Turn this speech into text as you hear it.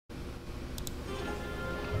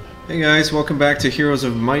Hey guys, welcome back to Heroes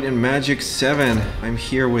of Might and Magic 7. I'm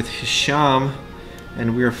here with Hisham,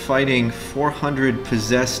 and we are fighting 400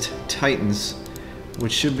 possessed titans,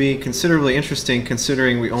 which should be considerably interesting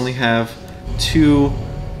considering we only have 2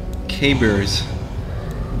 Cabirs,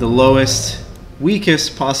 the lowest,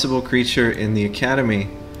 weakest possible creature in the academy.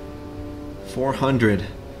 400.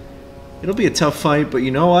 It'll be a tough fight, but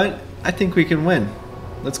you know what? I think we can win.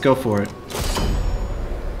 Let's go for it.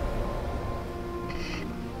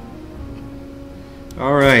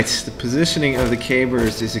 Alright, the positioning of the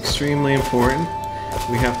Cabirs is extremely important.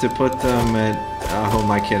 We have to put them at... oh, who am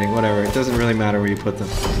I kidding? Whatever, it doesn't really matter where you put them.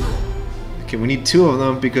 Okay, we need 2 of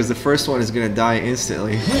them because the first one is going to die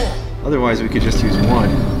instantly. Otherwise we could just use 1.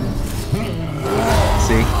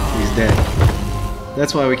 See? He's dead.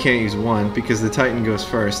 That's why we can't use 1, because the Titan goes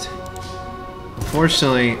first.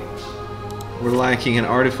 Unfortunately, we're lacking in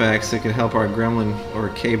artifacts that can help our Gremlin, or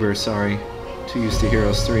Cabir, sorry, 2 used to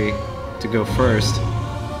Heroes 3, to go first.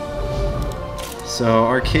 So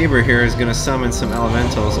our Cabir here is going to summon some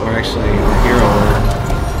elementals, or actually the hero orb.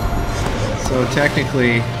 So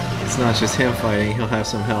technically, it's not just him fighting, he'll have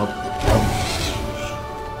some help.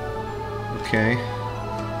 Okay.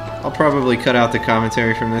 I'll probably cut out the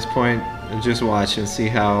commentary from this point and just watch and see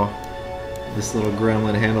how this little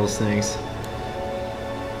gremlin handles things.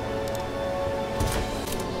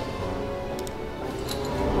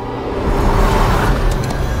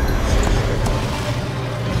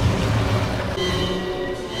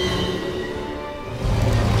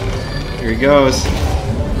 Here he goes.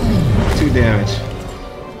 2 damage.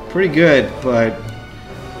 Pretty good, but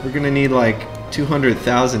we're gonna need like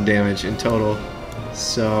 200,000 damage in total.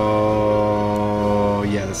 So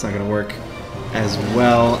yeah, that's not gonna work as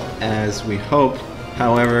well as we hope.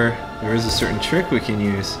 However, there is a certain trick we can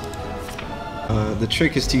use. The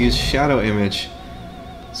trick is to use Shadow Image.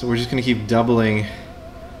 So we're just gonna keep doubling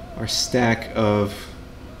our stack of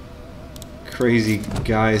crazy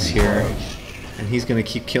guys here. And he's going to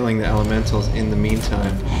keep killing the elementals in the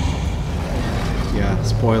meantime. Yeah,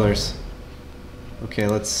 spoilers. Okay,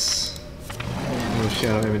 let's move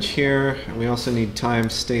Shadow Image here. We also need Time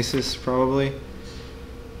Stasis, probably.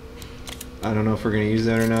 I don't know if we're going to use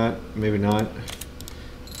that or not. Maybe not.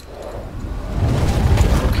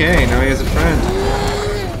 Okay, now he has a friend.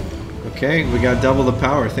 Okay, we got double the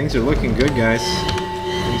power. Things are looking good, guys.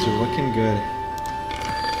 Things are looking good.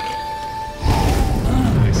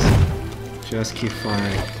 Just keep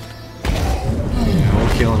firing. Yeah,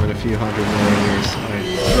 we'll kill him in a few 100 million years.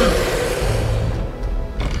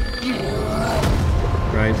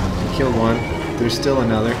 Right, we killed one. There's still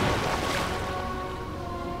another.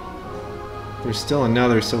 There's still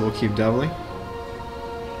another, so we'll keep doubling.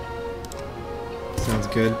 Sounds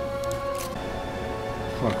good.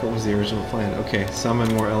 Fuck, what was the original plan? Okay,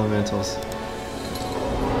 summon more elementals.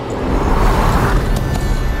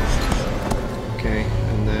 Okay,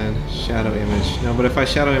 and then Shadow Image. No, but if I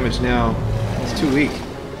Shadow Image now, it's too weak.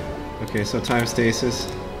 Okay, so Time Stasis. I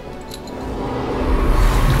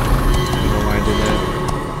don't know why I did that.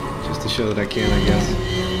 Just to show that I can, I guess.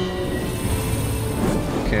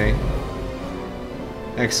 Okay.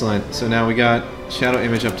 Excellent. So now we got Shadow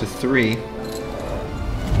Image up to 3.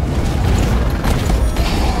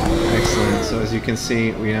 Excellent. So as you can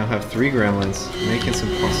see, we now have 3 gremlins. Making some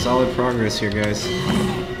solid progress here, guys.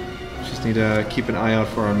 Just need to keep an eye out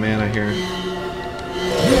for our mana here.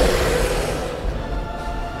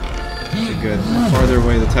 Okay, good. The farther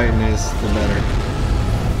away the Titan is, the better.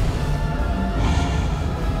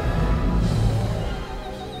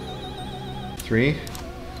 Three.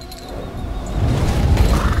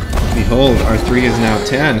 Behold, our 3 is now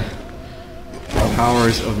 10. The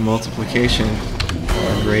powers of multiplication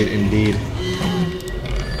are great indeed.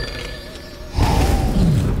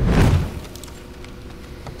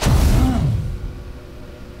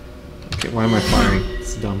 Why am I firing?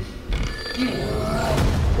 It's dumb.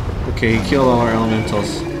 Okay, he killed all our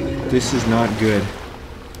elementals. This is not good.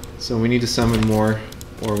 So we need to summon more,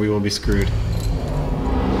 or we will be screwed. So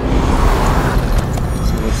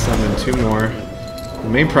let's summon 2 more. The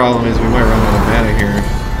main problem is we might run out of mana here.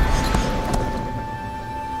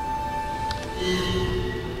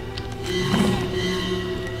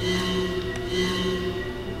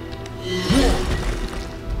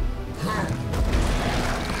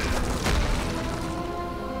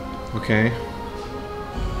 Okay.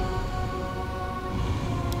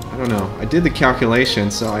 I don't know. I did the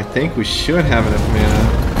calculation, so I think we should have enough mana.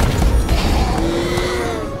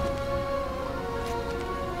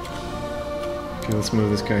 Okay, let's move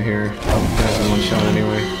this guy here. Oh, that's a 1 shot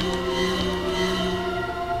anyway.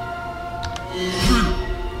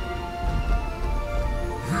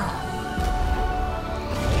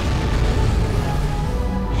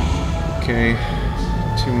 Okay,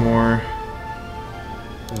 2 more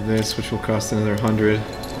of this, which will cost another 100.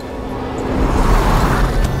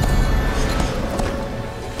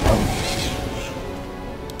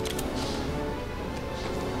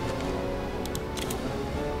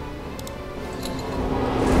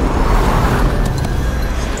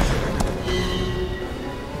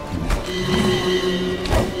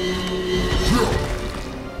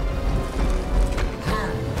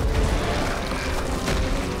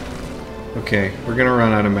 Okay, we're gonna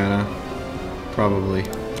run out of mana, probably.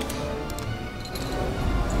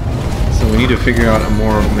 So we need to figure out a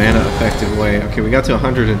more mana effective way. Okay, we got to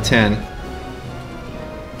 110.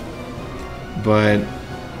 But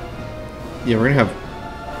yeah, we're gonna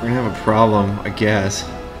have a problem, I guess.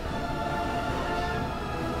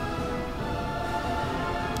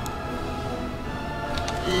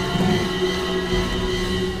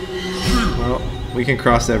 Well, we can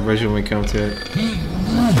cross that bridge when we come to it.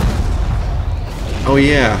 Oh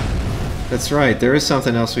yeah, that's right, there is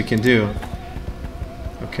something else we can do.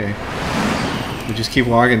 Okay. We just keep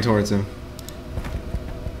walking towards him.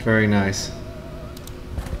 Very nice.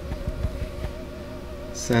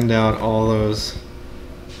 Send out all those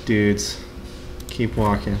dudes. Keep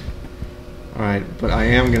walking. Alright, but I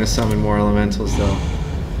am gonna summon more elementals though.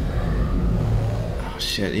 Oh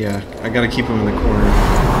shit, yeah. I gotta keep them in the corner.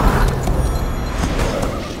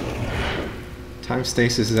 Time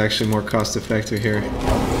stasis is actually more cost effective here. So we'll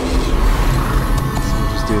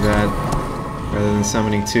just do that rather than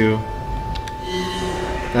summoning 2.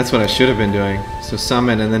 That's what I should have been doing. So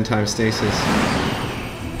summon and then time stasis.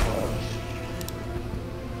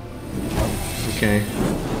 Okay.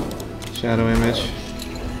 Shadow image.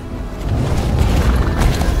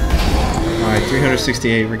 Alright,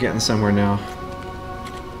 368. We're getting somewhere now.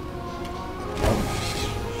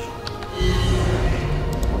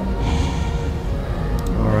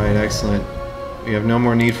 Excellent. We have no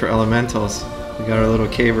more need for elementals. We got our little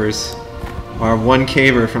cavers. Our 1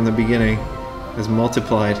 caver from the beginning has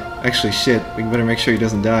multiplied. Actually, shit. We better make sure he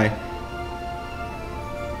doesn't die.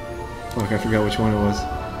 Fuck, I forgot which one it was.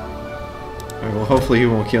 Alright, well, hopefully he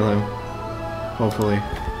won't kill him. Hopefully.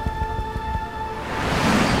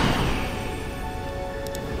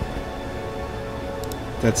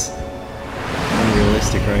 That's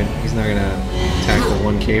unrealistic, right? He's not gonna attack the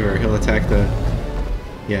 1 caver. He'll attack the...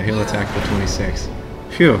 Yeah, he'll attack the 26.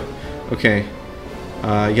 Phew. Okay.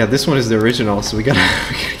 Yeah, this one is the original, so we gotta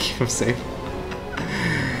keep him safe.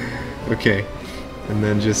 Okay. And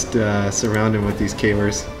then just surround him with these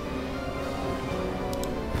cavers.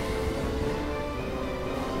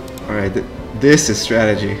 Alright, this is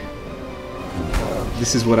strategy.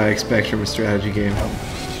 This is what I expect from a strategy game.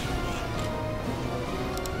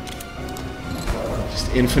 Just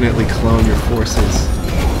infinitely clone your forces.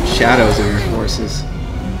 Shadows of your forces.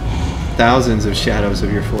 Thousands of shadows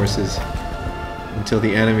of your forces until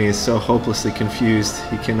the enemy is so hopelessly confused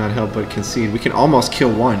he cannot help but concede. We can almost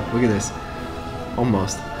kill 1. Look at this.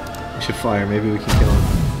 Almost. We should fire. Maybe we can kill him.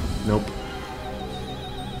 Nope.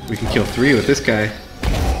 We can kill 3 with this guy.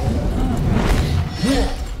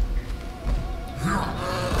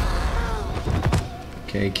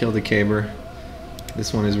 Okay, killed the caber.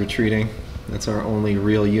 This one is retreating. That's our only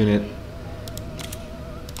real unit.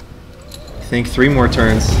 I think 3 more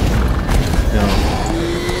turns. No,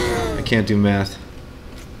 I can't do math.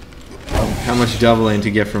 How much doubling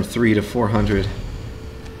to get from 3 to 400?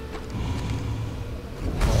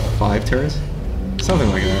 5 turns? Something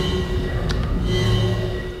like that.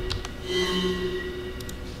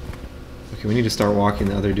 Okay, we need to start walking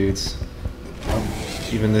the other dudes.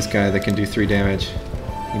 Even this guy that can do 3 damage.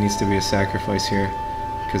 He needs to be a sacrifice here.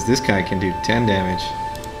 Because this guy can do 10 damage.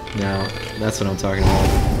 Now, that's what I'm talking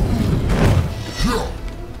about.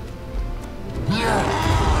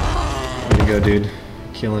 Way to go, dude.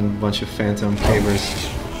 Killing a bunch of phantom cavers.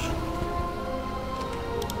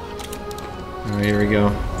 Alright, here we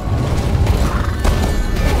go.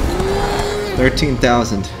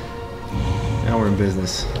 13,000. Now we're in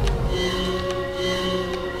business.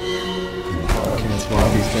 Okay, let's walk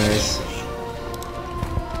these guys.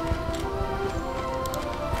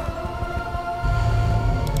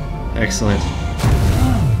 Excellent.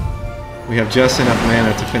 We have just enough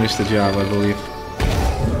mana to finish the job, I believe.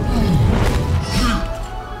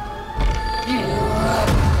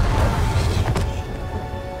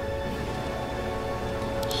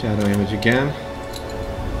 Shadow image again.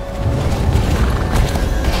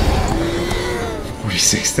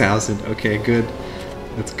 46,000. Okay, good.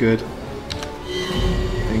 That's good.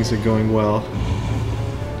 Things are going well.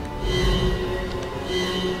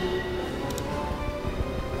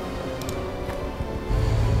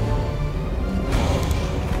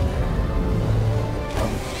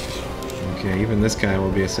 Yeah, even this guy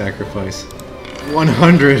will be a sacrifice.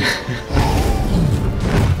 100!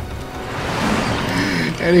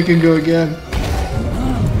 And he can go again.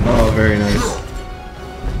 Oh, very nice.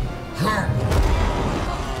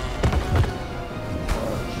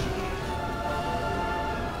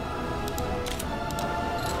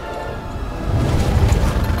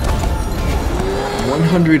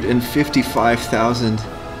 $155,000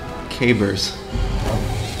 Cabirs.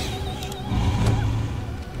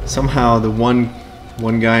 Somehow the one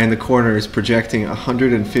guy in the corner is projecting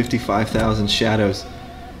 155,000 shadows.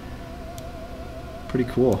 Pretty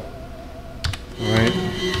cool. Alright,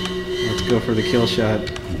 let's go for the kill shot.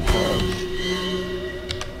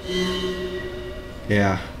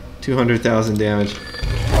 Yeah, 200,000 damage.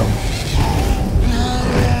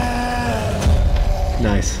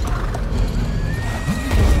 Nice.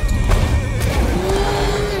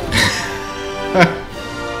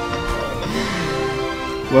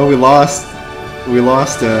 Well, we lost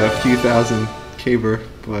a few thousand Cabir,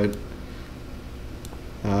 but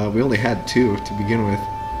we only had 2 to begin with.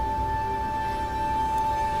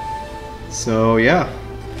 So yeah,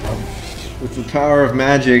 with the power of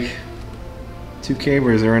magic, 2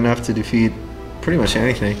 Cabirs are enough to defeat pretty much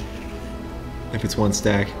anything if it's 1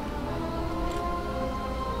 stack.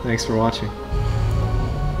 Thanks for watching.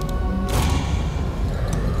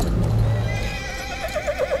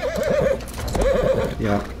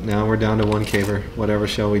 Yeah, now we're down to 1 Cabir. Whatever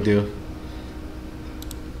shall we do?